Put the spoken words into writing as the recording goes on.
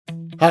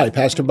Hi,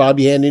 Pastor Bob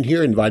Yandian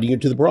here, inviting you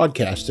to the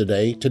broadcast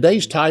today.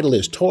 Today's title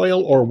is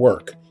Toil or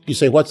Work. You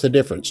say, what's the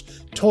difference?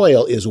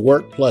 Toil is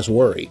work plus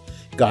worry.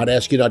 God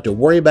asks you not to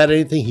worry about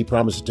anything. He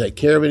promises to take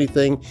care of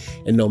anything.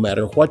 And no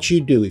matter what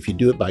you do, if you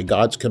do it by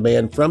God's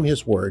command from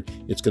His Word,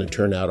 it's going to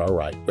turn out all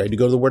right. Ready to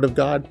go to the Word of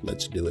God?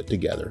 Let's do it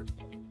together.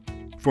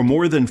 For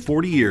more than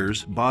 40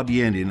 years, Bob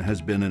Yandian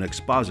has been an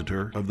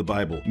expositor of the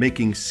Bible,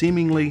 making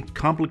seemingly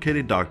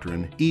complicated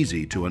doctrine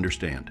easy to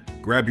understand.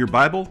 Grab your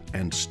Bible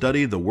and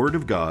study the Word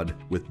of God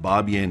with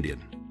Bob Yandian.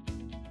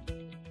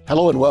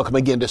 Hello and welcome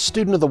again to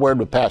Student of the Word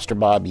with Pastor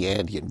Bob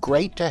Yandian.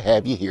 Great to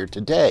have you here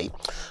today.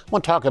 I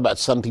want to talk about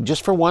something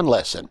just for one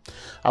lesson.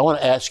 I want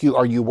to ask you,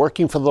 are you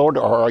working for the Lord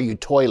or are you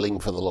toiling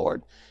for the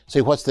Lord?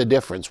 See, what's the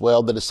difference?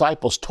 Well, the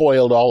disciples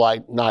toiled all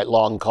night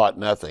long, caught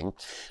nothing.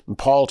 And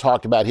Paul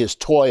talked about his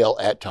toil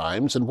at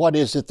times. And what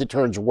is it that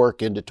turns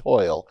work into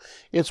toil?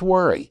 It's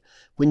worry.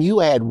 When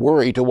you add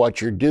worry to what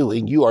you're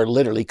doing, you are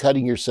literally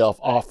cutting yourself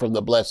off from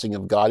the blessing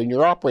of God, and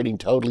you're operating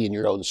totally in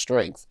your own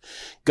strength.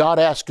 God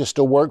asks us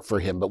to work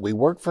for Him, but we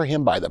work for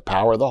Him by the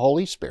power of the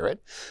Holy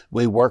Spirit.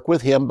 We work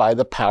with Him by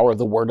the power of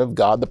the Word of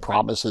God, the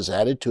promises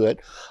added to it.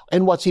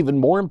 And what's even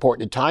more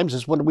important at times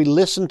is when we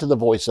listen to the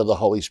voice of the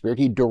Holy Spirit,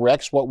 He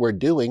directs what we're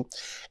doing,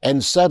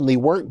 and suddenly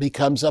work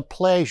becomes a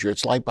pleasure.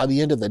 It's like by the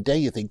end of the day,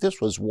 you think,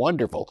 this was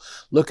wonderful.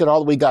 Look at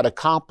all that we got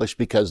accomplished,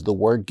 because the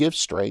Word gives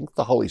strength,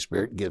 the Holy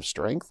Spirit gives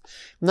strength.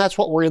 And that's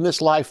what we're in this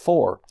life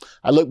for.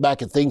 I look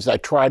back at things I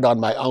tried on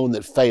my own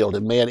that failed,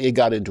 and man, it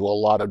got into a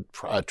lot of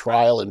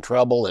trial and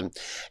trouble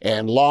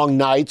and long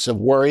nights of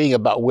worrying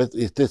about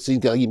if this thing's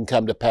going to even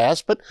come to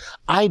pass. But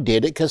I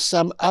did it because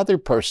some other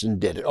person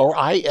did it, or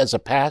I, as a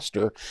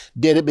pastor,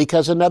 did it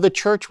because another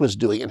church was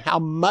doing it. And how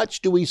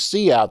much do we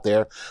see out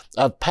there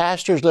of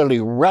pastors literally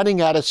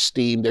running out of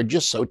steam? They're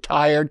just so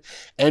tired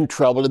and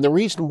troubled. And the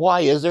reason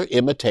why is they're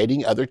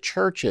imitating other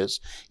churches.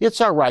 It's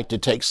all right to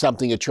take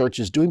something a church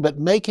is doing, but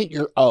make it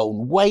your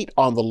own. Wait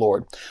on the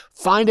Lord.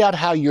 Find out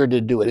how you're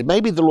to do it. And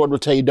maybe the Lord will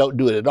tell you don't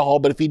do it at all,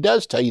 but if He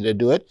does tell you to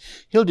do it,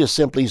 He'll just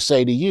simply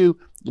say to you,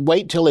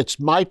 wait till it's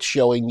my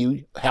showing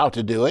you how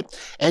to do it,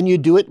 and you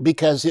do it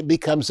because it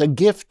becomes a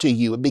gift to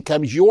you. It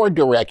becomes your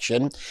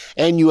direction,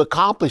 and you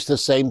accomplish the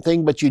same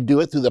thing, but you do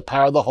it through the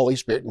power of the Holy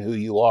Spirit and who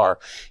you are.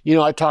 You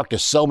know, I talk to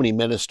so many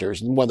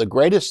ministers, and one of the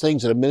greatest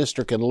things that a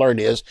minister can learn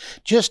is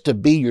just to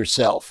be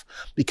yourself,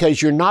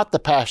 because you're not the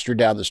pastor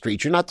down the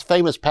street. You're not the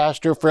famous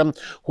pastor from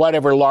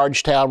whatever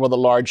large town with a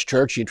large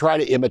church. You try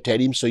to imitate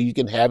him so you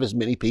can have as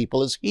many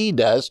people as he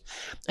does.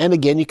 And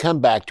again, you come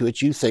back to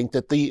it. You think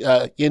that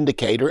the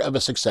indicator of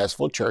a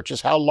successful church is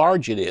how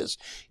large it is.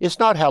 It's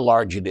not how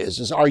large it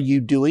is. Are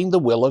you doing the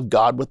will of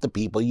God with the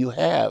people you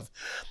have?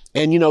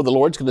 And you know, the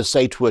Lord's going to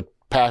say to a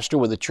pastor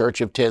with a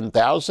church of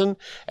 10,000,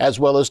 as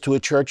well as to a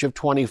church of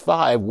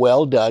 25,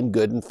 well done,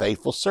 good and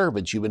faithful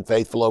servants. You've been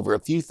faithful over a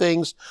few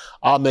things.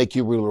 I'll make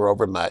you ruler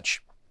over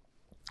much.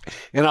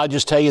 And I'll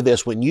just tell you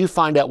this, when you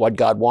find out what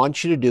God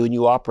wants you to do and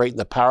you operate in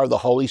the power of the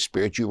Holy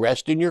Spirit, you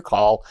rest in your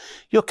call,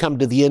 you'll come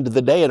to the end of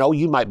the day and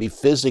you might be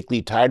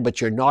physically tired,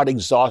 but you're not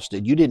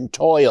exhausted. You didn't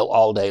toil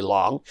all day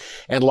long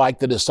and like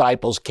the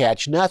disciples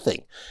catch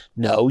nothing.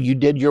 No, you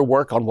did your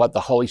work on what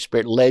the Holy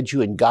Spirit led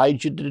you and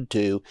guided you to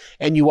do,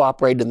 and you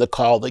operate in the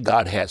call that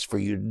God has for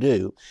you to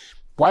do.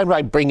 Why am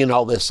I bringing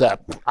all this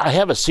up? I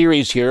have a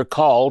series here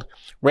called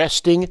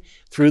Resting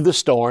Through the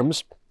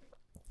Storms.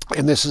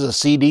 And this is a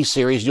CD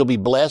series you'll be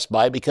blessed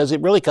by, because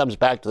it really comes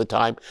back to the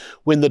time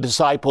when the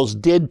disciples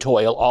did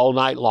toil all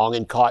night long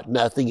and caught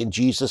nothing, and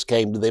Jesus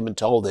came to them and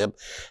told them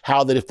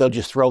how that if they'll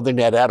just throw their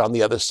net out on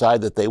the other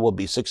side, that they will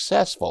be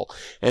successful.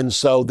 And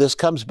so this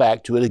comes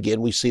back to it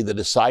again. We see the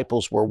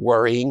disciples were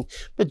worrying,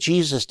 but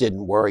Jesus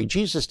didn't worry.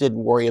 Jesus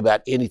didn't worry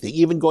about anything.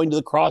 Even going to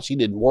the cross, He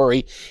didn't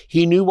worry.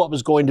 He knew what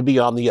was going to be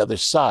on the other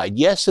side.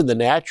 Yes, in the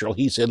natural,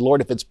 He said,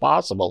 Lord, if it's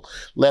possible,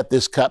 let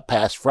this cup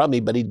pass from me.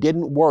 But He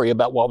didn't worry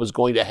about what was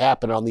going to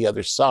happen on the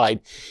other side.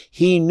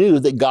 He knew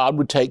that God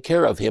would take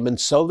care of him, and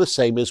so the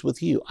same is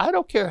with you. I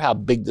don't care how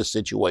big the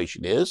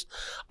situation is.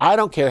 I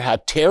don't care how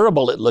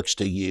terrible it looks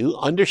to you.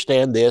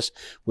 Understand this,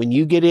 when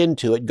you get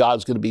into it,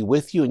 God's going to be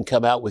with you and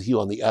come out with you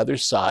on the other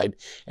side,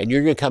 and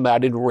you're going to come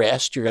out in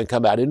rest, you're going to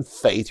come out in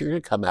faith, you're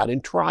going to come out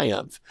in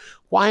triumph.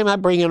 Why am I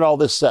bringing all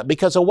this up?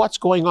 Because of what's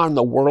going on in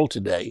the world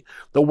today.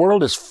 The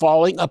world is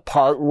falling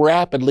apart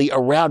rapidly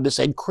around us,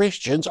 and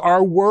Christians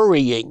are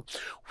worrying.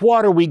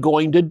 What are we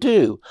going to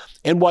do?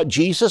 And what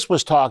Jesus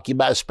was talking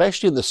about,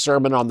 especially in the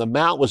Sermon on the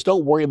Mount, was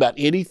don't worry about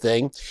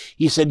anything.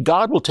 He said,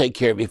 God will take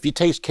care of you. If He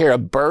takes care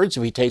of birds,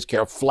 if He takes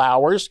care of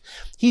flowers,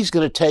 He's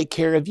going to take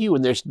care of you.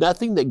 And there's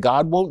nothing that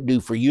God won't do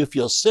for you if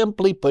you'll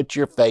simply put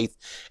your faith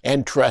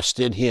and trust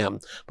in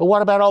Him. But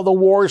what about all the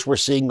wars we're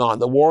seeing on?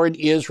 The war in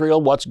Israel,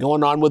 what's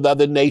going on with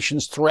other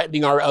nations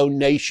threatening our own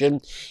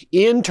nation?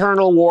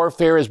 Internal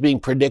warfare is being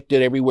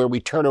predicted everywhere we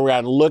turn around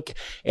and look.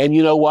 And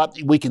you know what?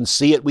 We can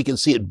see it. We can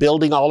see it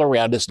building all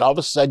around us. And all of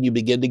a sudden you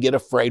begin to get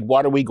afraid.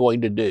 What are we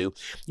going to do?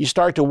 You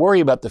start to worry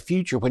about the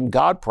future when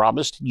God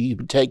promised you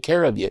would take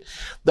care of you.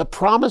 The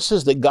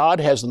promises that God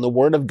has in the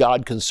Word of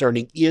God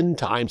concerning end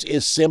time times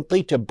is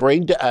simply to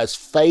bring to us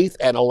faith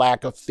and a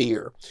lack of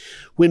fear.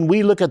 When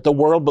we look at the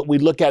world, but we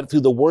look at it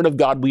through the Word of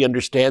God, we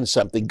understand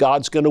something.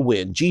 God's going to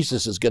win.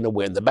 Jesus is going to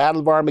win. The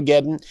Battle of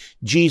Armageddon,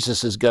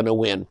 Jesus is going to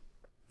win.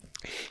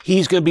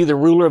 He's going to be the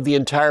ruler of the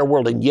entire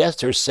world. And yes,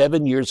 there's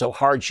 7 years of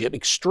hardship,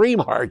 extreme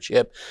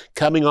hardship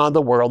coming on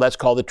the world. That's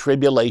called the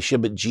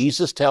tribulation. But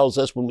Jesus tells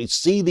us when we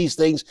see these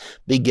things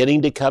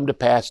beginning to come to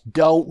pass,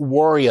 don't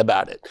worry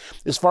about it.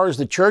 As far as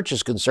the church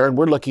is concerned,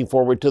 we're looking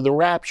forward to the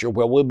rapture,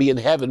 where we'll be in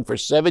heaven for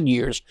 7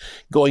 years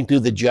going through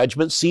the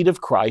judgment seat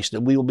of Christ,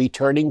 and we will be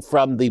turning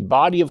from the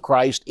body of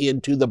Christ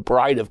into the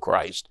bride of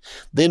Christ.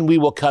 Then we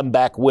will come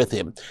back with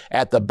him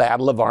at the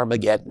Battle of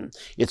Armageddon.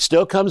 It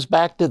still comes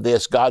back to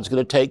this: God's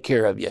going to take care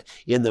of you.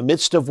 In the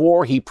midst of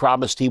war, he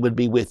promised he would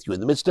be with you.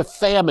 In the midst of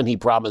famine, he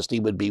promised he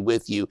would be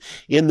with you.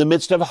 In the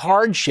midst of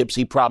hardships,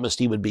 he promised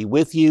he would be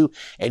with you,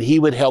 and he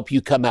would help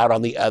you come out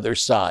on the other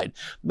side.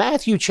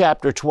 Matthew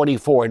chapter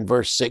 24 and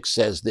verse 6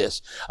 says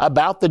this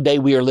about the day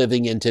we are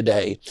living in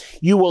today: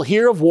 you will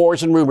hear of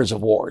wars and rumors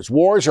of wars.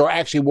 Wars are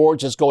actually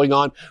wars that's going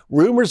on.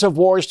 Rumors of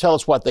wars tell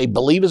us what they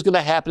believe is going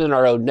to happen in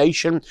our own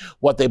nation,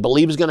 what they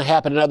believe is going to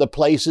happen in other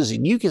places,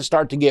 and you can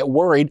start to get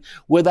worried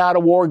without a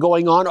war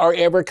going on or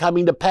ever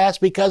coming to pass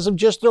because of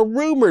just the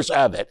rumors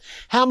of it.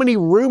 How many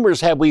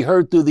rumors have we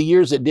heard through the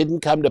years that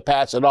didn't come to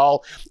pass at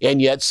all? And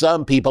yet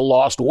some people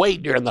lost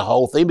weight during the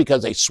whole thing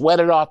because they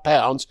sweated off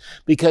pounds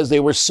because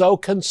they were so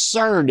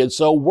concerned and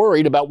so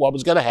worried about what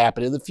was going to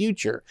happen in the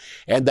future.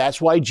 And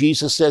that's why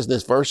Jesus says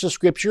this verse of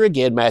scripture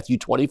again, Matthew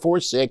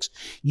 24:6,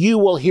 you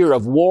will hear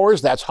of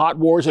wars, that's hot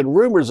wars, and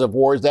rumors of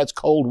wars, that's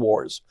cold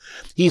wars.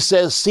 He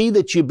says, see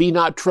that you be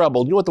not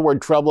troubled. You know what the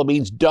word trouble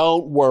means?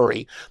 Don't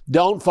worry.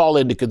 Don't fall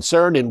into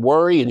concern and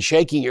worry and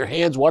shaking your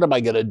hands. What am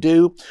I going to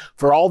do?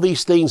 For all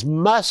these things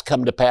must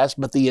come to pass,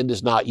 but the end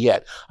is not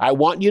yet. I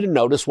want you to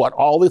notice what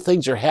all the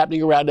things are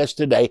happening around us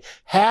today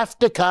have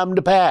to come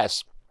to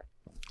pass.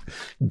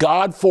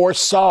 God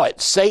foresaw it.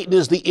 Satan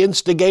is the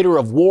instigator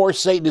of war.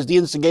 Satan is the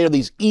instigator of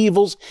these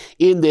evils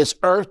in this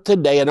earth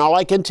today. And all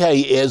I can tell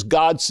you is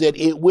God said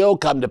it will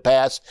come to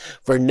pass,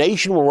 for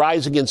nation will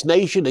rise against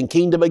nation and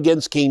kingdom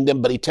against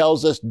kingdom. But he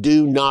tells us,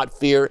 do not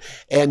fear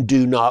and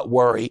do not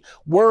worry.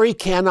 Worry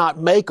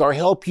cannot make or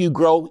help you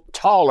grow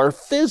taller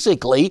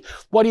physically.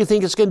 What do you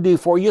think it's going to do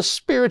for you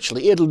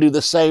spiritually? It'll do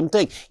the same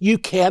thing. You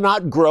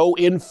cannot grow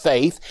in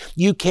faith.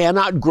 You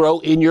cannot grow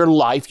in your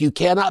life. You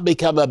cannot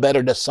become a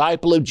better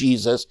disciple of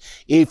Jesus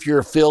if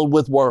you're filled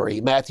with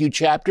worry. Matthew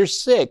chapter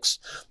 6,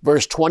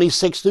 verse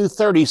 26 through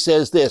 30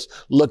 says this: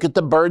 look at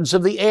the birds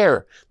of the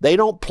air. They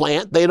don't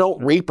plant, they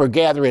don't reap or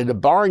gather into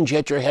barns,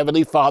 yet your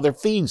heavenly Father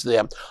feeds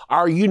them.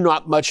 Are you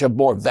not much of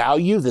more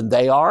value than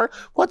they are?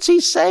 What's he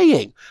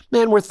saying?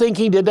 Man, we're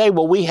thinking today,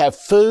 well, we have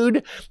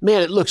food.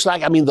 Man, it looks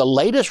like, the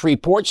latest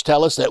reports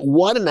tell us that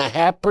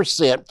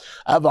 1.5%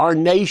 of our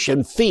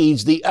nation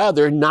feeds the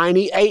other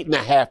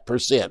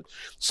 98.5%.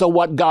 So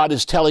what God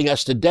is telling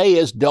us today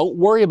is don't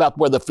worry about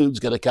where the food's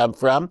going to come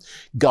from.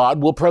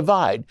 God will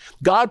provide.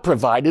 God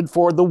provided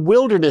for the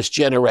wilderness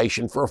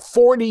generation. For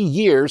 40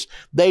 years,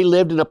 they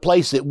lived in a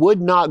place that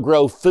would not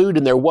grow food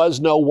and there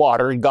was no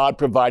water, and God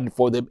provided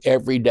for them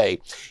every day.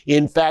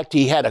 In fact,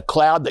 he had a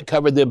cloud that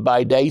covered them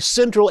by day,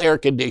 central air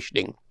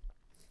conditioning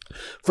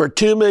for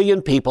 2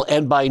 million people,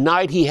 and by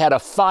night he had a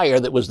fire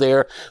that was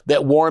there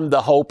that warmed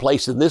the whole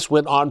place, and this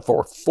went on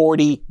for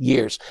 40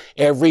 years.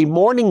 Every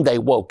morning they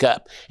woke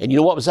up, and you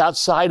know what was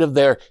outside of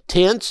their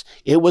tents?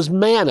 It was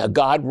manna.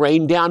 God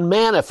rained down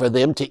manna for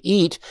them to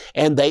eat,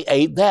 and they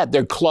ate that.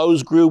 Their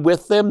clothes grew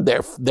with them.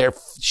 Their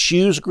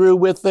shoes grew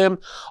with them.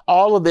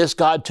 All of this,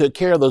 God took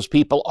care of those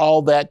people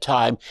all that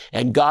time,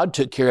 and God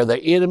took care of their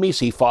enemies.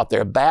 He fought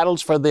their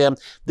battles for them.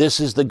 This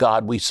is the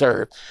God we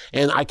serve.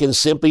 And I can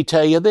simply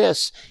tell you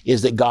this,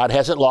 is that God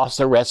hasn't lost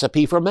the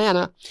recipe for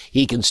manna.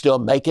 He can still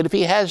make it if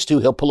he has to.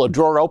 He'll pull a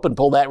drawer open,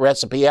 pull that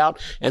recipe out,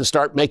 and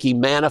start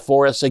making manna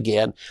for us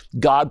again.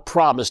 God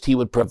promised he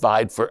would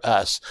provide for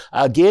us.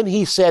 Again,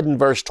 he said in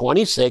verse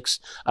 26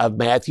 of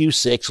Matthew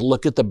 6,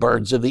 look at the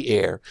birds of the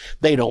air.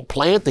 They don't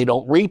plant, they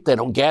don't reap, they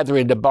don't gather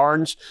into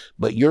barns,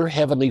 but your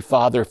heavenly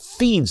Father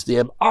feeds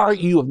them. Are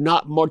you of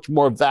not much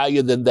more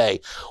value than they?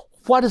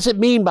 What does it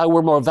mean by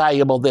we're more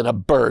valuable than a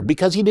bird?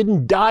 Because he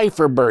didn't die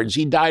for birds.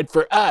 He died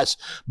for us.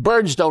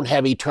 Birds don't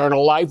have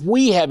eternal life.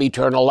 We have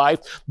eternal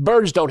life.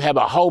 Birds don't have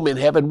a home in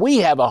heaven. We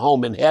have a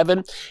home in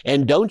heaven.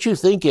 And don't you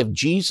think if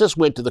Jesus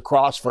went to the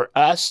cross for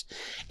us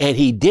and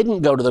he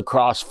didn't go to the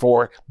cross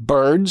for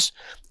birds,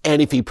 and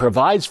if he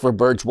provides for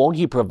birds, won't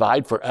he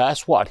provide for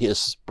us? What?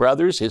 His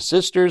brothers, his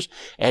sisters,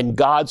 and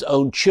God's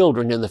own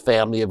children in the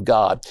family of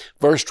God.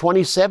 Verse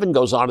 27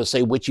 goes on to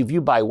say, which of you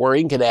by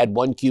worrying can add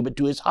 1 cubit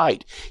to his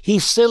height? He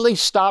silly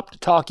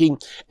stopped talking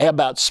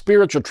about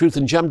spiritual truth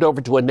and jumped over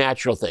to a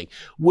natural thing.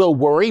 Will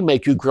worry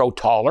make you grow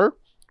taller?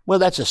 Well,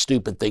 that's a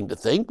stupid thing to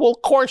think. Well,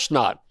 of course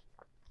not.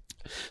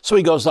 So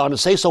he goes on to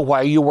say, so why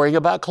are you worrying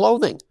about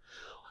clothing?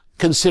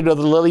 Consider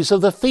the lilies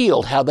of the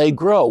field, how they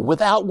grow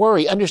without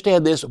worry.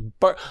 Understand this,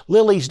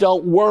 lilies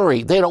don't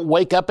worry. They don't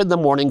wake up in the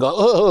morning and go,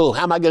 oh,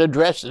 how am I going to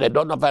dress today? I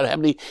don't know if I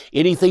have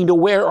anything to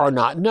wear or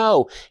not.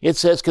 No, it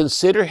says,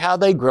 consider how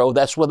they grow.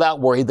 That's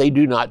without worry. They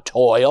do not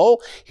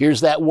toil.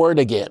 Here's that word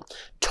again.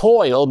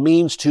 Toil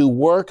means to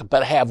work,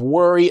 but have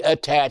worry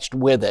attached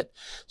with it.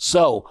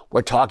 So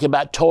we're talking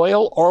about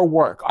toil or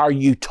work. Are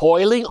you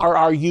toiling or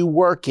are you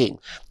working?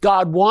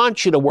 God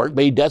wants you to work,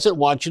 but he doesn't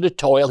want you to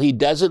toil. He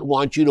doesn't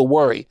want you to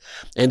worry.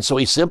 And so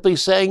he's simply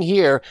saying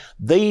here,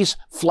 these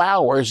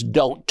flowers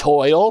don't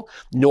toil,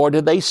 nor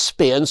do they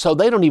spin, so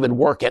they don't even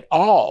work at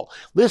all.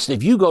 Listen,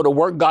 if you go to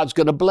work, God's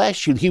going to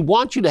bless you. He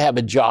wants you to have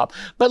a job.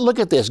 But look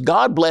at this.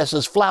 God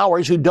blesses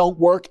flowers who don't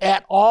work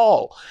at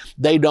all.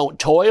 They don't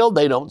toil.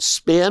 They don't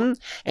spin.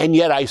 And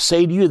yet I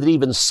say to you that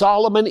even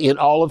Solomon in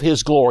all of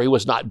his glory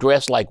was not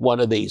dressed like one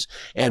of these.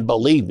 And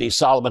believe me,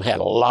 Solomon had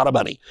a lot of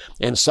money.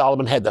 And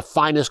Solomon had the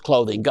finest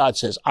clothing. God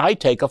says, I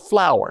take a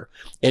flower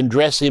and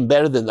dress him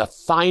better than the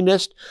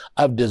finest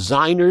of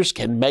designers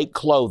can make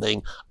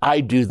clothing.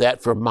 I do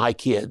that for my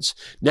kids.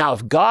 Now,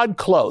 if God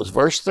clothes,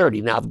 verse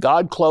 30, now if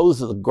God clothes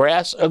the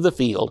grass of the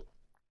field,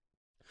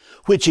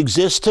 which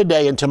exists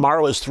today and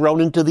tomorrow is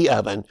thrown into the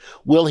oven,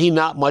 will he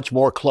not much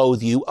more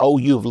clothe you, O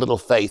you of little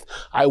faith?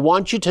 I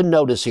want you to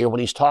notice here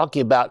when he's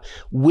talking about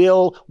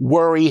will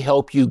worry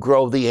help you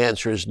grow, the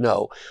answer is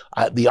no.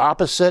 The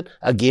opposite,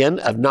 again,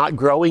 of not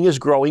growing is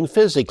growing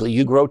physically.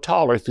 You grow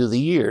taller through the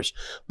years,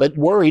 but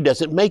worry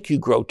doesn't make you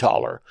grow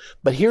taller.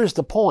 But here's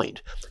the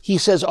point. He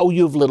says, oh,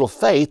 you of little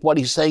faith. What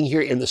he's saying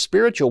here in the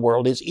spiritual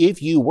world is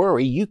if you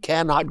worry, you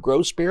cannot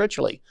grow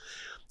spiritually.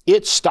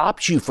 It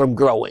stops you from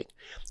growing.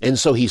 And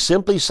so he's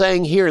simply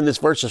saying here in this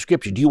verse of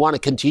Scripture, do you want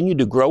to continue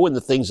to grow in the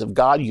things of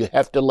God? You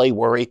have to lay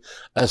worry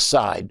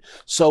aside.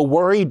 So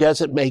worry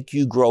doesn't make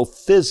you grow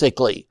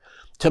physically.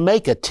 To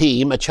make a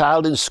team, a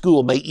child in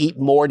school may eat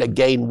more to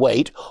gain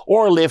weight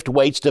or lift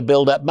weights to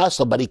build up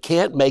muscle, but he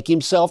can't make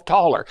himself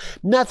taller.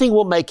 Nothing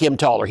will make him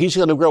taller. He's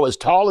going to grow as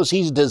tall as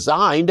he's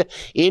designed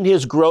in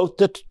his growth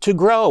to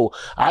grow.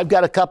 I've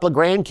got a couple of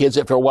grandkids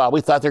that for a while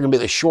we thought they were going to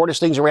be the shortest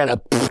things around,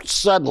 and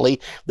suddenly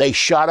they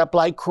shot up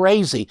like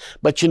crazy.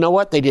 But you know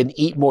what? They didn't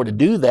eat more to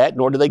do that,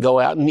 nor did they go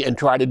out and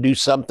try to do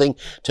something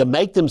to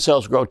make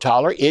themselves grow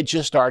taller. It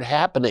just started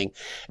happening.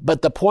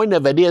 But the point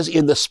of it is,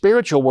 in the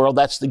spiritual world,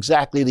 that's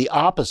exactly the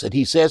opposite.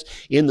 He says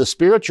in the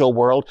spiritual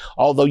world,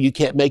 although you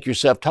can't make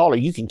yourself taller,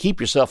 you can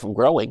keep yourself from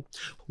growing.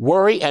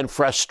 Worry and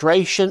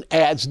frustration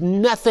adds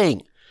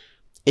nothing.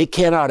 It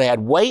cannot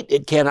add weight.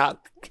 It cannot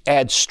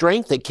add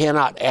strength. It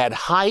cannot add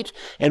height.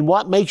 And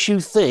what makes you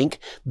think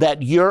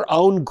that your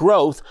own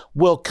growth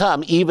will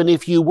come even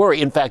if you worry?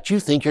 In fact, you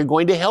think you're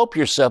going to help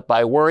yourself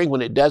by worrying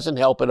when it doesn't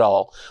help at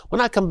all. When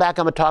I come back,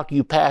 I'm going to talk to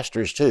you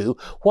pastors too.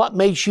 What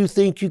makes you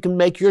think you can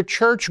make your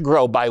church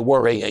grow by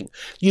worrying?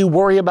 You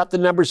worry about the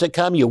numbers that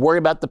come. You worry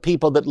about the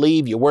people that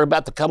leave. You worry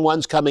about the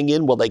ones coming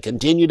in. Will they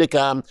continue to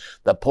come?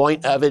 The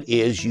point of it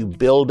is you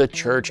build a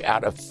church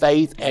out of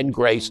faith and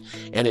grace,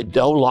 and it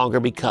no longer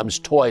becomes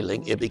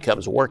toiling. It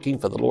becomes working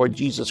for the Lord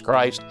Jesus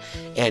Christ,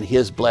 and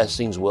his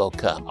blessings will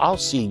come. I'll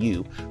see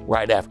you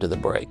right after the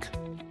break.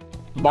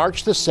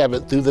 March the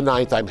 7th through the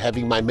 9th, I'm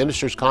having my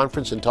ministers'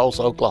 conference in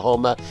Tulsa,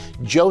 Oklahoma.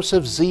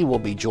 Joseph Z. will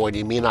be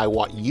joining me, and I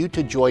want you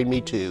to join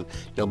me too,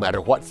 no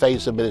matter what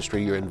phase of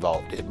ministry you're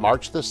involved in.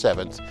 March the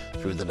 7th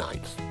through the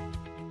 9th.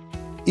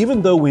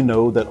 Even though we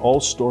know that all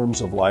storms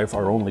of life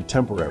are only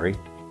temporary,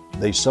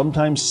 they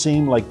sometimes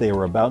seem like they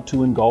are about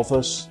to engulf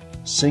us,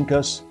 sink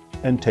us,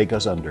 and take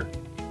us under.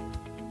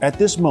 At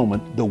this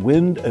moment, the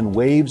wind and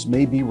waves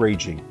may be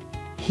raging,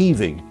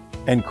 heaving,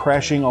 and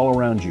crashing all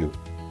around you,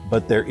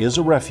 but there is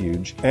a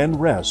refuge and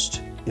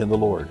rest in the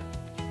Lord.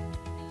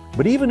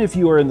 But even if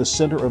you are in the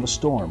center of a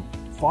storm,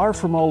 far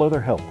from all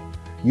other help,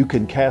 you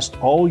can cast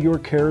all your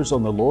cares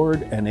on the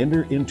Lord and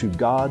enter into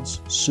God's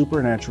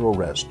supernatural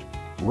rest,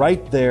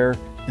 right there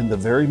in the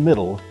very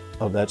middle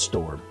of that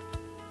storm.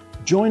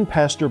 Join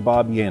Pastor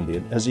Bob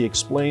Yandian as he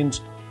explains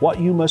what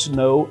you must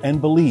know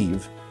and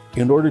believe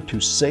in order to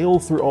sail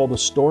through all the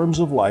storms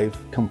of life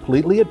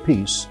completely at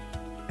peace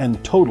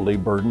and totally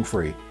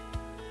burden-free.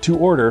 To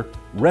order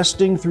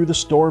Resting Through the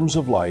Storms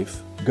of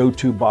Life, go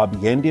to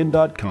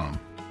bobyandian.com.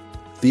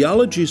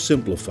 Theology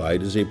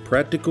Simplified is a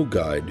practical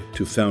guide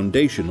to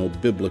foundational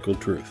biblical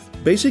truth.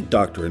 Basic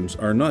doctrines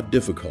are not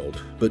difficult,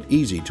 but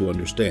easy to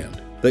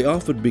understand. They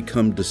often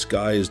become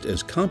disguised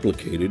as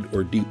complicated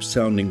or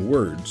deep-sounding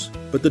words,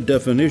 but the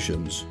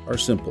definitions are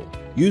simple.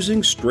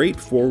 Using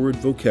straightforward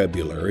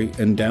vocabulary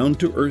and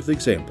down-to-earth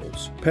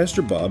examples,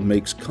 Pastor Bob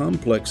makes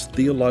complex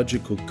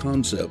theological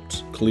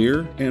concepts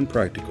clear and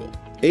practical.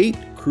 8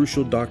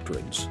 crucial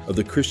doctrines of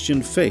the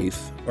Christian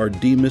faith are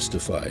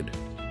demystified: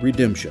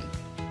 redemption,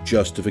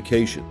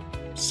 justification,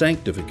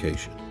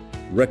 sanctification,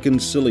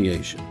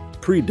 reconciliation,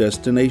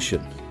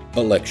 predestination,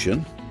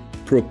 election,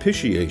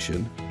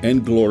 propitiation,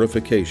 and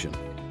glorification.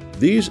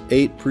 These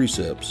 8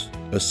 precepts,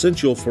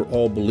 essential for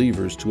all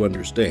believers to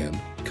understand,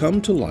 come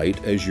to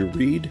light as you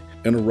read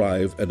and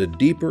arrive at a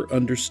deeper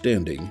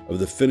understanding of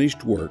the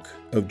finished work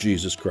of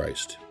Jesus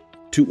Christ.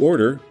 To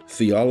order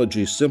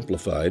Theology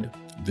Simplified,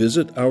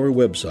 visit our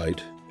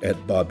website at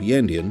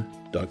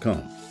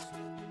bobyandian.com.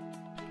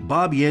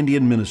 Bob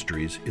Yandian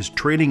Ministries is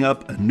training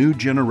up a new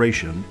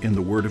generation in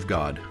the Word of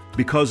God.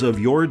 Because of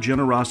your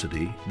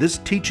generosity, this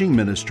teaching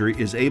ministry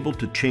is able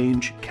to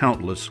change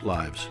countless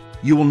lives.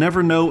 You will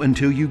never know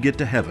until you get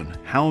to heaven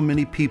how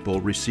many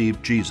people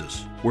received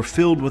Jesus, were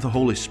filled with the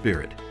Holy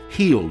Spirit,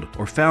 healed,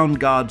 or found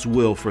God's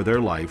will for their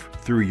life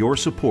through your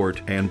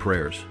support and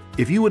prayers.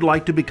 If you would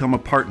like to become a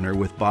partner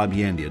with Bob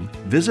Yandian,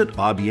 visit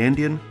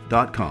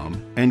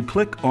bobyandian.com and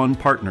click on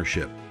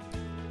Partnership.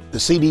 The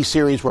CD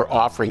series we're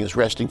offering is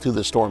Resting Through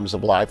the Storms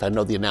of Life. I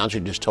know the announcer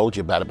just told you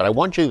about it, but I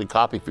want you to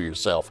copy for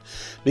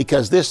yourself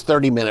because this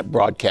 30-minute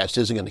broadcast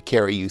isn't going to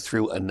carry you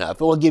through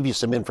enough. It will give you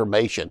some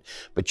information,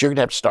 but you're going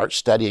to have to start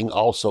studying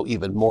also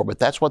even more. But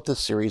that's what this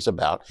series is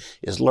about,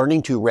 is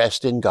learning to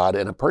rest in God.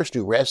 And a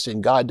person who rests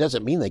in God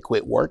doesn't mean they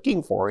quit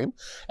working for Him.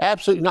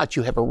 Absolutely not.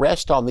 You have a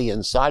rest on the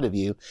inside of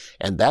you,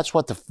 and that's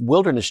what the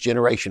wilderness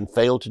generation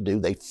failed to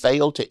do. They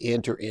failed to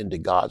enter into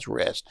God's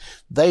rest.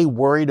 They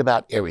worried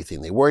about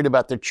everything. They worried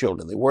about their children.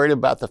 They worried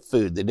about the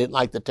food. They didn't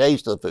like the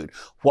taste of the food.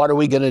 What are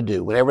we going to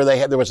do? Whenever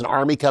there was an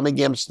army coming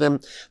against them,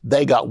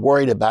 they got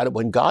worried about it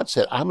when God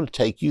said, I'm going to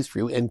take you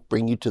through and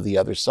bring you to the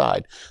other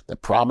side. The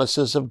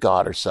promises of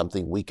God are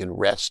something we can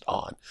rest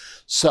on.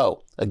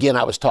 So, again,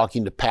 I was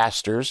talking to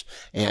pastors,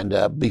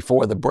 and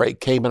before the break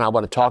came, and I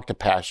want to talk to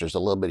pastors a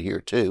little bit here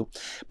too.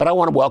 But I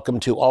want to welcome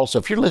to also,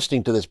 if you're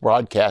listening to this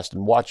broadcast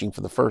and watching for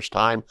the first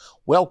time,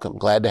 welcome.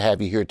 Glad to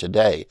have you here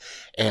today.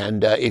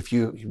 And if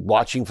you're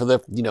watching for the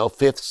 5th,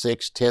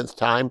 6th, 10th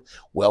time,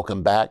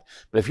 welcome back.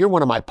 But if you're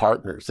one of my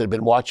partners that have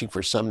been watching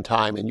for some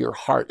time and your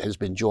heart has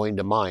been joined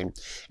to mine,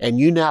 and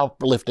you now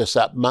lift us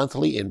up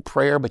monthly in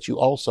prayer, but you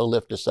also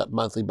lift us up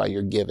monthly by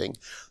your giving,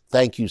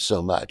 thank you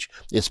so much.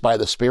 It's by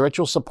the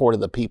spiritual support of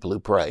the people who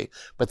pray,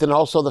 but then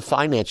also the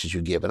finances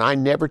you give. And I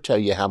never tell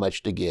you how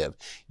much to give.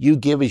 You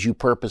give as you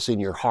purpose in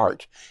your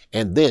heart,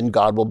 and then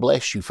God will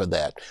bless you for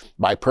that.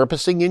 By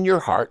purposing in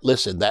your heart,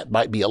 listen, that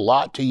might be a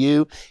lot to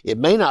you. It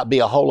may not be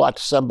a whole lot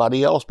to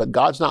somebody else, but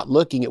God's not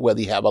looking at whether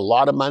you have a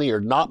lot of money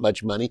or not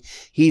much money.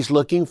 He's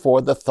looking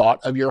for the thought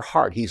of your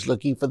heart. He's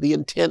looking for the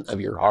intent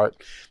of your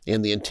heart.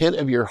 And the intent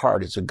of your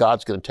heart is that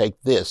God's going to take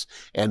this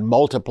and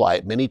multiply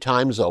it many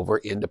times over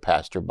into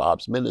Pastor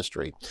Bob's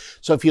ministry.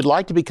 So if you'd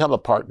like to become a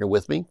partner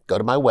with me, go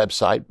to my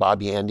website,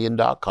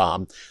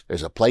 bobyandian.com.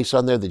 There's a place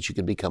on there that you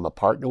can become a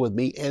partner with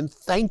me, and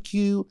thank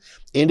you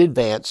in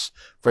advance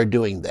for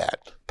doing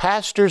that.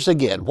 Pastors,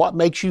 again, what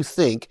makes you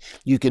think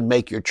you can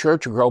make your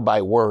church grow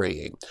by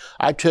worrying?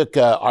 I took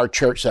our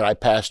church that I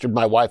pastored,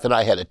 my wife and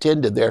I had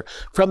attended there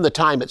from the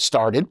time it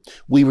started.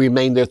 We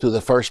remained there through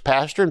the first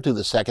pastor and through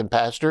the second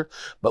pastor.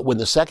 But when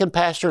the second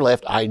pastor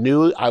left, I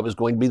knew I was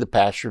going to be the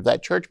pastor of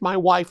that church. My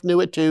wife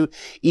knew it too,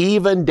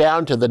 even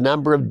down to the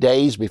number of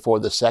days before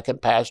the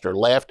second pastor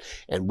left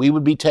and we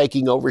would be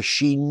taking over.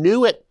 She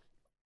knew it.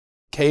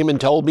 Came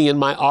and told me in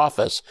my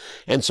office.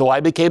 And so I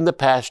became the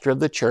pastor of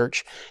the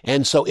church.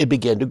 And so it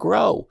began to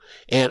grow.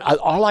 And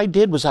all I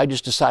did was I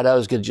just decided I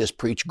was going to just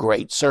preach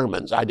great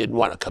sermons. I didn't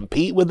want to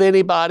compete with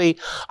anybody.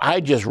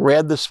 I just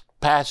read the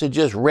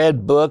passages,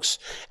 read books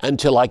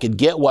until I could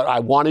get what I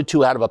wanted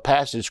to out of a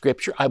passage of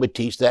scripture. I would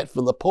teach that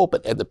from the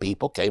pulpit, and the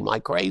people came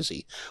like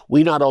crazy.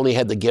 We not only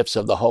had the gifts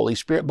of the Holy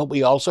Spirit, but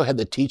we also had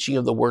the teaching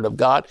of the Word of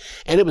God.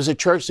 And it was a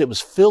church that was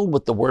filled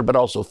with the Word, but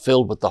also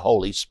filled with the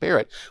Holy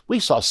Spirit. We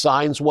saw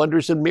signs,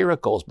 wonders, and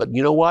miracles. But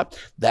you know what?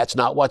 That's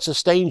not what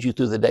sustains you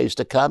through the days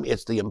to come.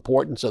 It's the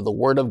importance of the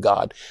Word of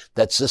God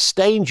that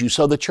sustains you.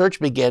 So the church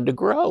began to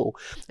grow.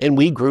 And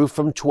we grew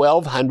from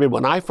 1,200.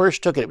 When I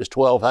first took it, it was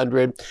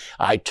 1,200.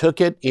 I took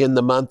it in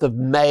the month of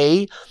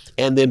May,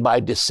 and then by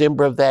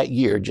December of that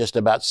year, just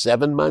about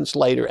 7 months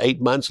later,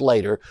 8 months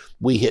later,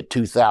 we hit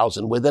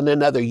 2,000. Within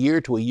another year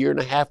to a year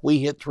and a half, we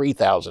hit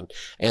 3,000,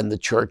 and the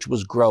church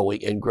was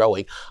growing and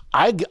growing.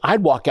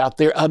 I'd walk out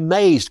there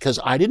amazed because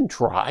I didn't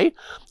try.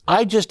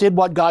 I just did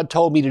what God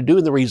told me to do,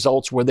 and the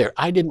results were there.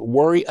 I didn't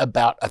worry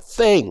about a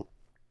thing.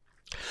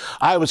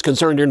 I was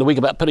concerned during the week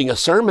about putting a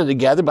sermon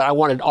together, but I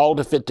wanted all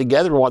to fit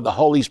together. I wanted the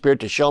Holy Spirit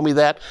to show me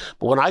that.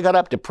 But when I got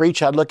up to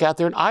preach, I'd look out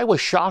there and I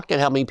was shocked at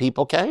how many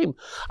people came.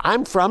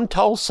 I'm from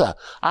Tulsa.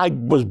 I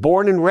was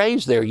born and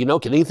raised there. You know,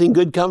 can anything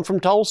good come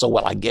from Tulsa?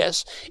 Well, I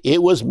guess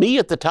it was me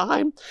at the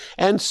time.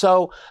 And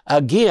so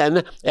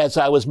again, as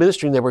I was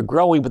ministering, they were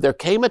growing, but there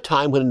came a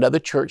time when another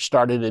church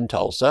started in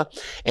Tulsa,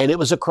 and it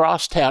was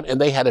across town,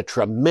 and they had a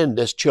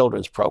tremendous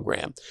children's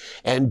program.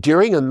 And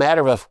during a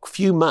matter of a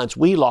few months,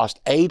 we lost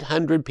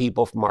 800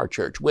 people from our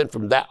church, went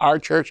from our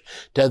church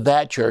to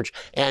that church,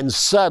 and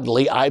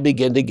suddenly I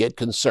began to get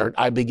concerned.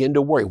 I began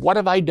to worry. What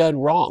have I done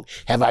wrong?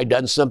 Have I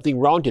done something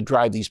wrong to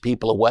drive these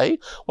people away?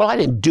 Well, I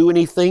didn't do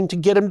anything to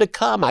get them to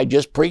come. I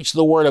just preached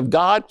the Word of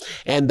God,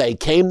 and they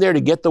came there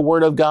to get the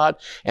Word of God,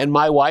 and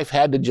my wife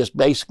had to just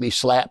basically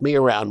slap me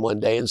around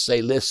one day and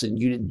say, listen,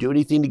 you didn't do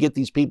anything to get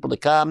these people to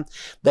come.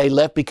 They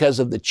left because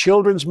of the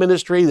children's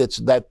ministry.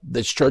 That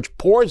this church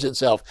pours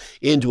itself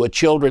into a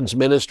children's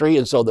ministry,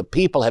 and so the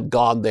people have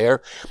gone there.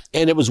 there.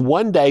 And it was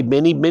one day,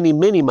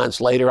 many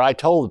months later, I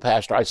told the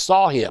pastor, I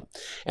saw him,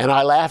 and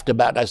I laughed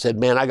about it. I said,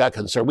 man, I got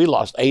concerned. We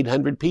lost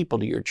 800 people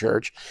to your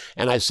church.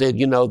 And I said,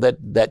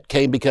 that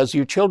came because of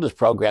your children's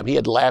program. He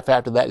had to laugh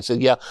after that. He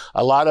said, yeah,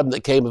 a lot of them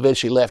that came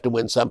eventually left and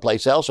went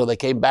someplace else, or they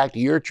came back to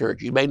your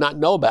church. You may not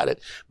know about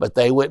it, but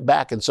they went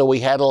back. And so we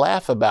had a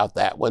laugh about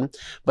that one.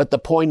 But the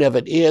point of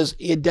it is,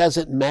 it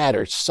doesn't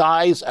matter.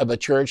 Size of a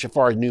church, as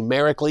far as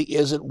numerically,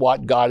 isn't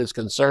what God is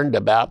concerned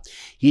about.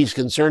 He's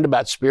concerned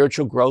about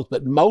spiritual growth,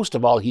 but most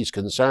of all, he's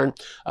concerned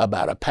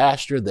about a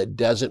pastor that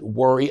doesn't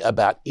worry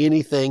about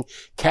anything,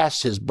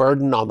 casts his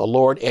burden on the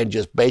Lord, and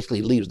just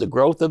basically leaves the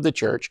growth of the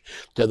church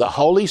to the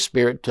Holy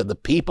Spirit, to the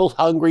people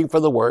hungering for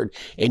the Word,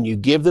 and you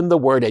give them the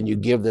Word and you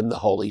give them the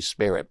Holy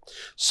Spirit.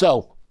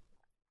 So,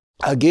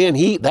 again,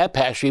 that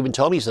pastor even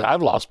told me, he said,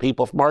 I've lost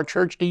people from our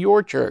church to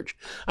your church.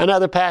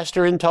 Another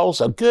pastor in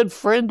Tulsa, a good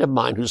friend of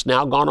mine who's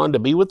now gone on to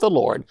be with the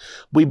Lord.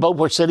 We both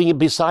were sitting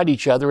beside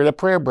each other at a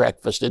prayer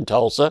breakfast in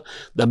Tulsa.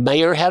 The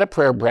mayor had a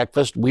prayer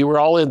breakfast. We were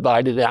all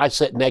invited, and I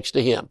sat next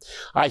to him.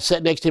 I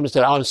sat next to him and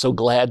said, I'm so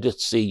glad to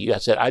see you. I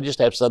said, I just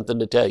have something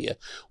to tell you.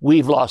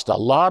 We've lost a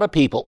lot of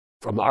people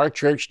from our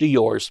church to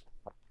yours.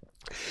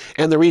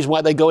 And the reason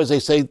why they go is they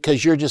say,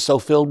 because you're just so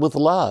filled with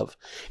love.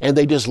 And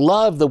they just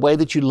love the way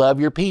that you love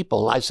your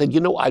people. And I said,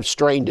 I've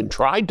strained and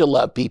tried to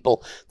love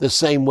people the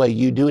same way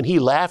you do. And he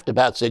laughed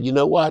about it, said, you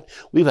know what?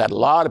 We've had a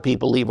lot of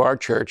people leave our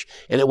church.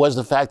 And it was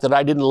the fact that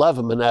I didn't love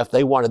them enough.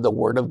 They wanted the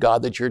Word of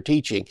God that you're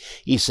teaching.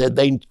 He said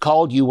they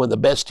called you one of the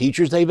best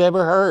teachers they've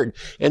ever heard.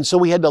 And so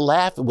we had to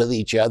laugh with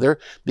each other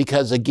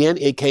because, again,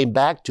 it came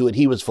back to it.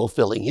 He was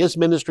fulfilling his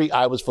ministry.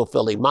 I was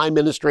fulfilling my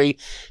ministry.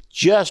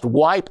 Just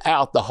wipe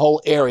out the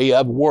whole area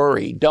of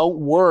worry. Don't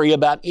worry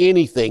about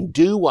anything.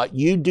 Do what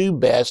you do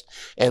best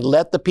and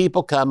let the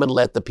people come and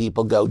let the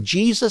people go.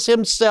 Jesus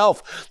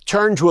himself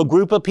turned to a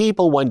group of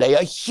people one day,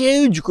 a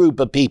huge group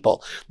of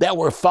people that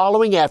were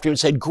following after him,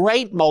 said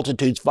great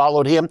multitudes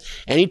followed him.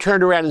 And he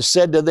turned around and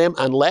said to them,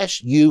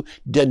 unless you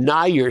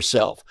deny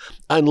yourself,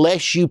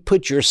 unless you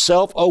put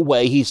yourself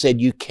away, he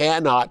said, you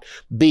cannot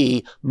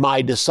be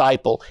my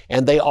disciple.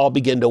 And they all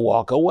began to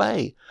walk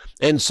away.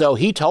 And so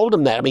he told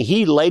them that. I mean,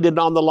 he laid it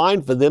on the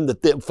line for them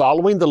that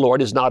following the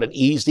Lord is not an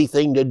easy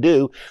thing to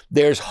do.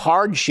 There's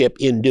hardship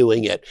in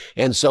doing it.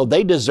 And so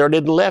they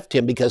deserted and left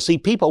him because, see,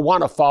 people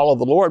want to follow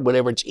the Lord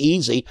whenever it's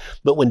easy,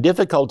 but when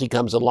difficulty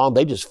comes along,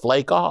 they just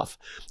flake off.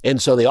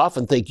 And so they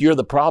often think you're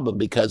the problem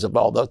because of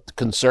all the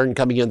concern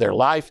coming in their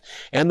life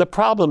and the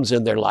problems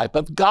in their life.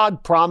 But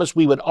God promised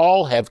we would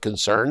all have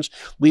concerns.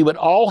 We would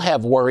all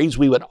have worries.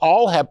 We would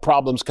all have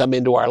problems come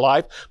into our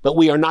life, but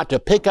we are not to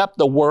pick up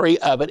the worry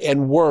of it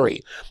and worry.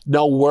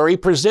 No, worry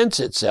presents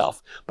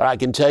itself. But I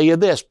can tell you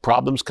this,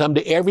 problems come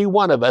to every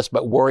one of us,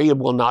 but worry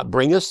will not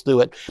bring us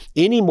through it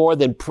any more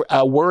than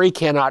worry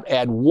cannot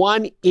add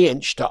 1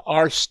 inch to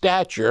our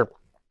stature.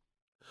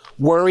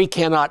 Worry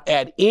cannot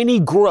add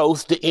any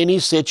growth to any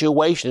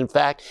situation. In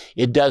fact,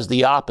 it does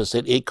the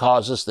opposite. It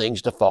causes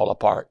things to fall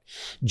apart.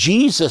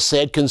 Jesus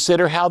said,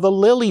 consider how the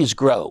lilies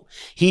grow.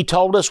 He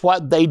told us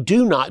what they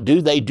do not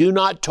do. They do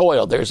not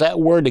toil. There's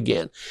that word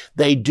again.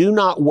 They do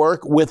not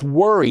work with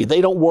worry. They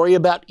don't worry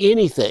about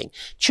anything.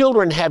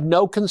 Children have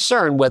no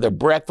concern whether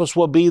breakfast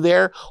will be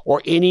there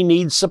or any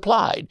needs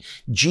supplied.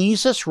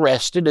 Jesus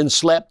rested and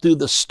slept through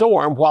the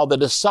storm while the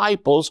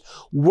disciples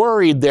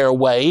worried their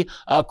way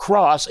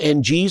across,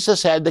 and Jesus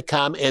had to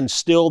come and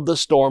still the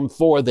storm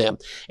for them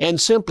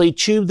and simply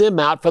chew them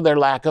out for their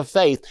lack of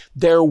faith.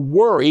 Their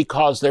worry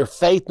caused their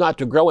faith not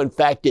to grow. In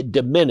fact, it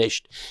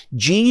diminished.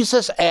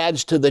 Jesus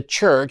adds to the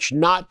church,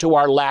 not to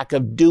our lack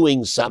of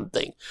doing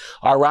something.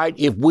 All right?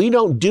 If we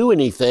don't do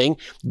anything,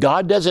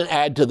 God doesn't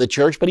add to the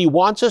church, but he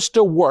wants us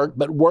to work,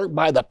 but work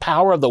by the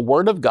power of the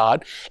Word of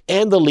God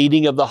and the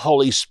leading of the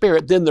Holy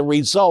Spirit. Then the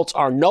results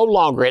are no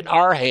longer in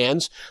our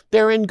hands.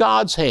 They're in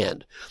God's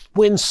hand.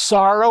 When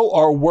sorrow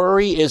or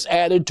worry is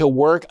added to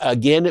work,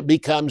 again, it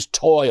becomes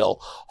toil,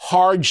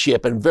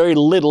 hardship, and very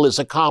little is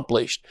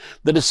accomplished.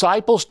 The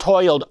disciples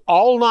toiled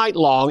all night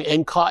long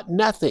and caught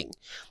nothing.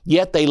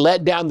 Yet they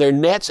let down their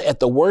nets at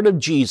the word of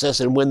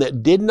Jesus, and when they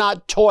did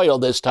not toil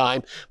this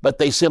time, but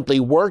they simply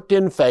worked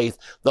in faith,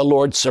 the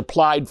Lord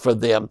supplied for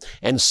them,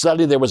 and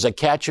suddenly there was a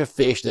catch of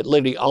fish that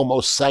literally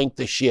almost sank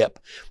the ship.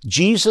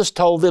 Jesus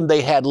told them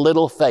they had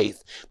little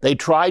faith. They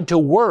tried to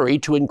worry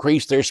to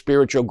increase their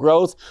spiritual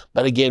growth,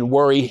 but again,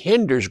 worry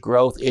hinders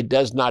growth. It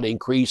does not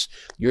increase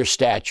your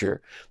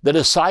stature. The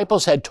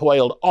disciples had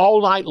toiled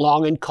all night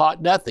long and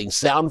caught nothing.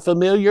 Sound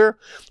familiar?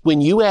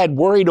 When you add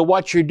worry to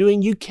what you're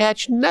doing, you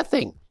catch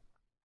nothing.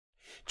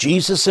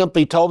 Jesus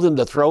simply told them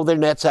to throw their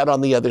nets out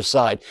on the other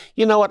side.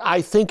 You know what?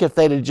 I think if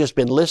they'd have just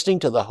been listening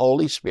to the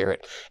Holy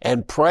Spirit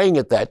and praying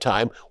at that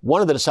time,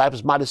 one of the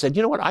disciples might have said,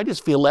 you know what? I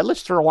just feel led.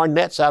 Let's throw our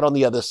nets out on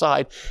the other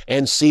side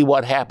and see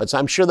what happens.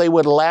 I'm sure they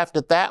would have laughed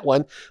at that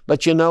one.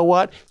 But you know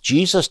what?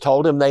 Jesus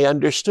told them they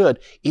understood.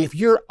 If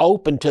you're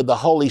open to the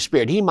Holy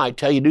Spirit, he might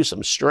tell you to do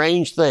some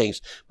strange things.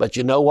 But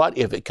you know what?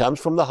 If it comes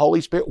from the Holy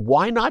Spirit,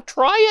 why not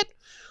try it?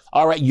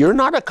 All right, you're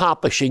not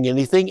accomplishing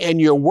anything, and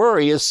your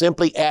worry is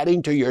simply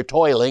adding to your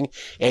toiling,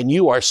 and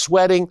you are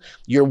sweating,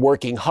 you're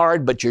working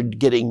hard, but you're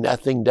getting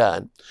nothing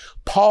done.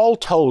 Paul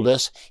told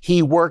us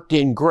he worked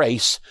in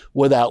grace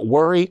without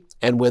worry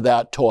and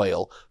without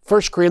toil.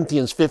 1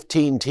 Corinthians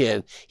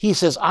 15:10, he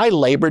says, I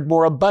labored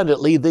more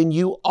abundantly than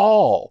you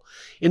all.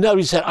 In other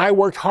words, he said, I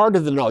worked harder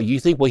than all. You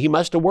think, well, he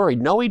must have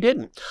worried. No, he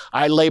didn't.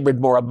 I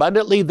labored more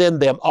abundantly than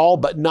them all,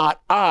 but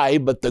not I,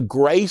 but the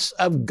grace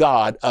of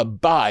God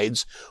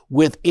abides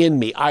within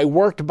me. I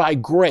worked by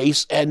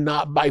grace and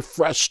not by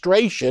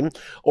frustration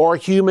or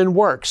human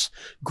works.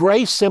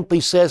 Grace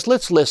simply says,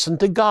 let's listen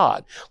to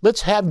God.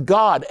 Let's have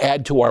God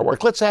add to our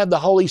work. Let's have the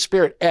Holy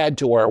Spirit add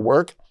to our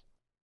work.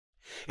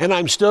 And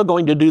I'm still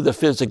going to do the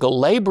physical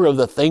labor of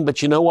the thing,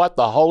 but you know what?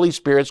 The Holy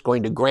Spirit's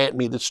going to grant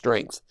me the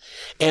strength.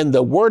 And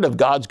the Word of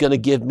God's going to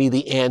give me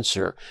the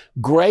answer.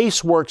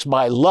 Grace works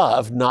by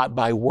love, not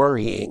by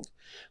worrying.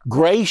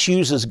 Grace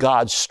uses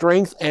God's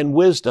strength and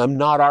wisdom,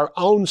 not our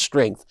own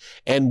strength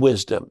and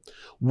wisdom.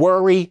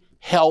 Worry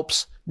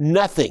helps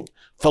nothing.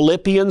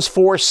 Philippians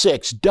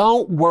 4:6,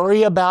 don't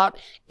worry about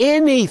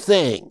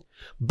anything,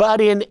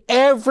 but in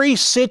every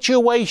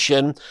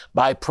situation,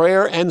 by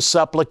prayer and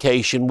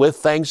supplication with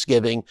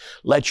thanksgiving,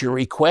 let your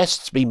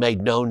requests be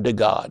made known to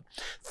God.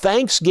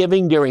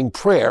 Thanksgiving during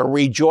prayer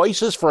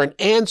rejoices for an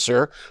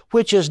answer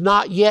which has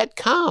not yet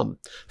come.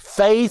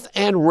 Faith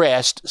and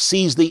rest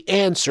sees the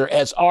answer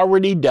as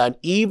already done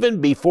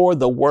even before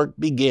the work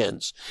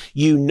begins.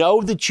 You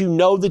know that you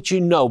know that you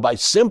know by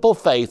simple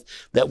faith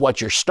that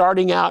what you're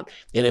starting out,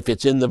 and if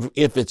it's in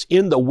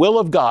the will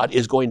of God,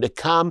 is going to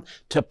come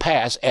to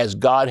pass as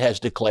God has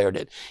declared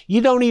it. You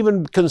don't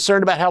even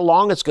concern about how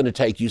long it's going to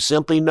take. You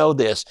simply know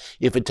this.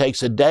 If it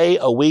takes a day,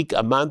 a week,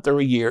 a month, or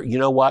a year, you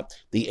know what?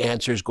 The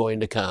answer is going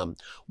to come.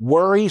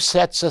 Worry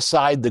sets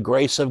aside the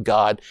grace of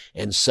God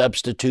and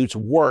substitutes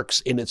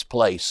works in its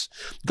place.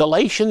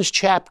 Galatians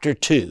chapter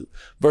 2,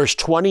 verse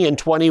 20 and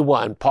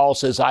 21, Paul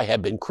says, I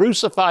have been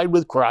crucified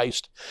with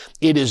Christ.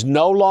 It is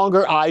no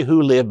longer I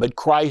who live, but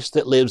Christ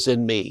that lives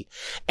in me.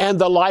 And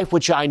the life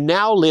which I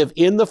now live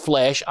in the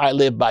flesh, I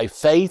live by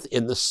faith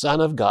in the Son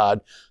of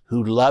God,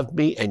 who loved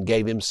me and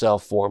gave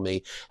himself for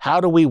me. How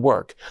do we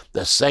work?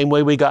 The same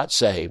way we got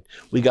saved.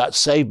 We got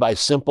saved by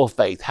simple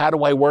faith. How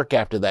do I work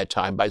after that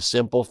time? By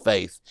simple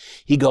faith.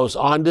 He goes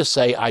on to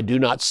say, I do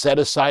not set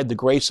aside the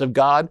grace of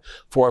God,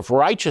 for if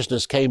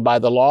righteousness came by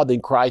the law,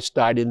 then Christ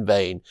died in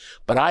vain.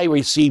 But I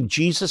received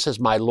Jesus as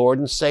my Lord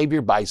and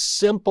Savior by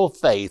simple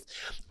faith.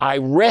 I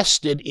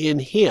rested in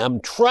him,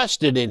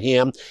 trusted in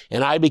him,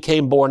 and I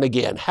became born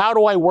again. How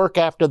do I work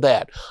after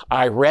that?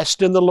 I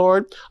rest in the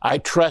Lord, I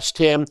trust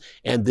him,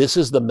 and this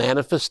is the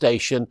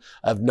manifestation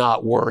of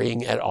not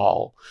worrying at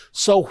all.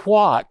 So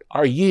what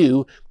are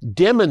you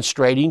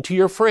demonstrating to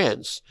your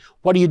friends?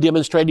 What are you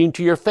demonstrating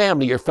to your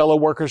family, your fellow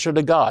workers, or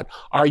to God?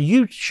 Are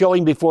you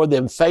showing before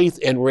them faith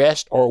and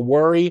rest, or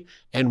worry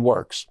and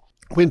works?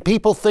 When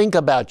people think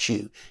about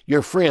you,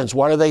 your friends,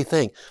 what do they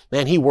think?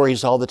 Man, he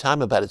worries all the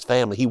time about his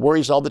family. He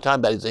worries all the time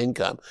about his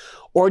income.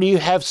 Or do you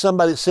have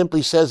somebody that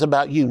simply says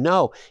about you,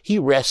 no, he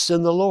rests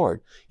in the Lord.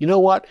 You know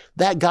what?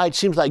 That guy, it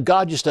seems like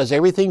God just does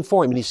everything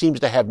for him, and he seems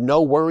to have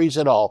no worries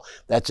at all.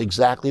 That's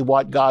exactly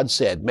what God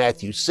said.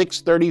 Matthew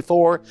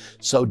 6:34,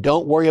 so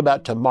don't worry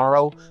about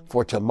tomorrow,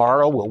 for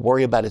tomorrow will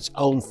worry about its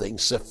own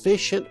things.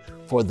 Sufficient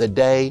for the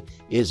day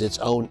is its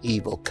own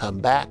evil. Come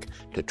back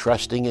to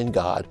trusting in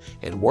God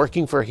and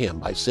working for him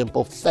by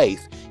simple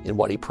faith in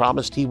what he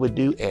promised he would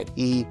do, and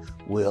he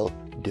will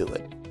do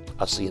it.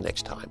 I'll see you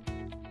next time.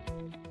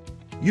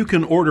 You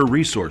can order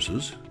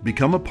resources,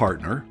 become a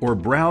partner, or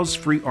browse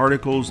free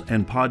articles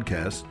and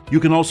podcasts. You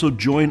can also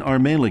join our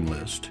mailing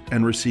list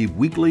and receive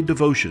weekly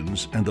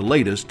devotions and the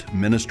latest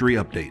ministry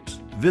updates.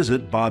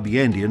 Visit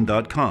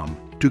bobyandian.com.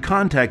 To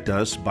contact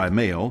us by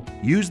mail,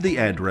 use the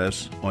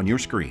address on your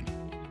screen.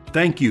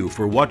 Thank you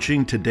for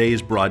watching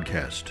today's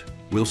broadcast.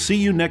 We'll see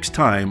you next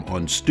time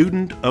on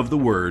Student of the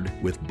Word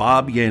with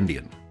Bob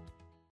Yandian.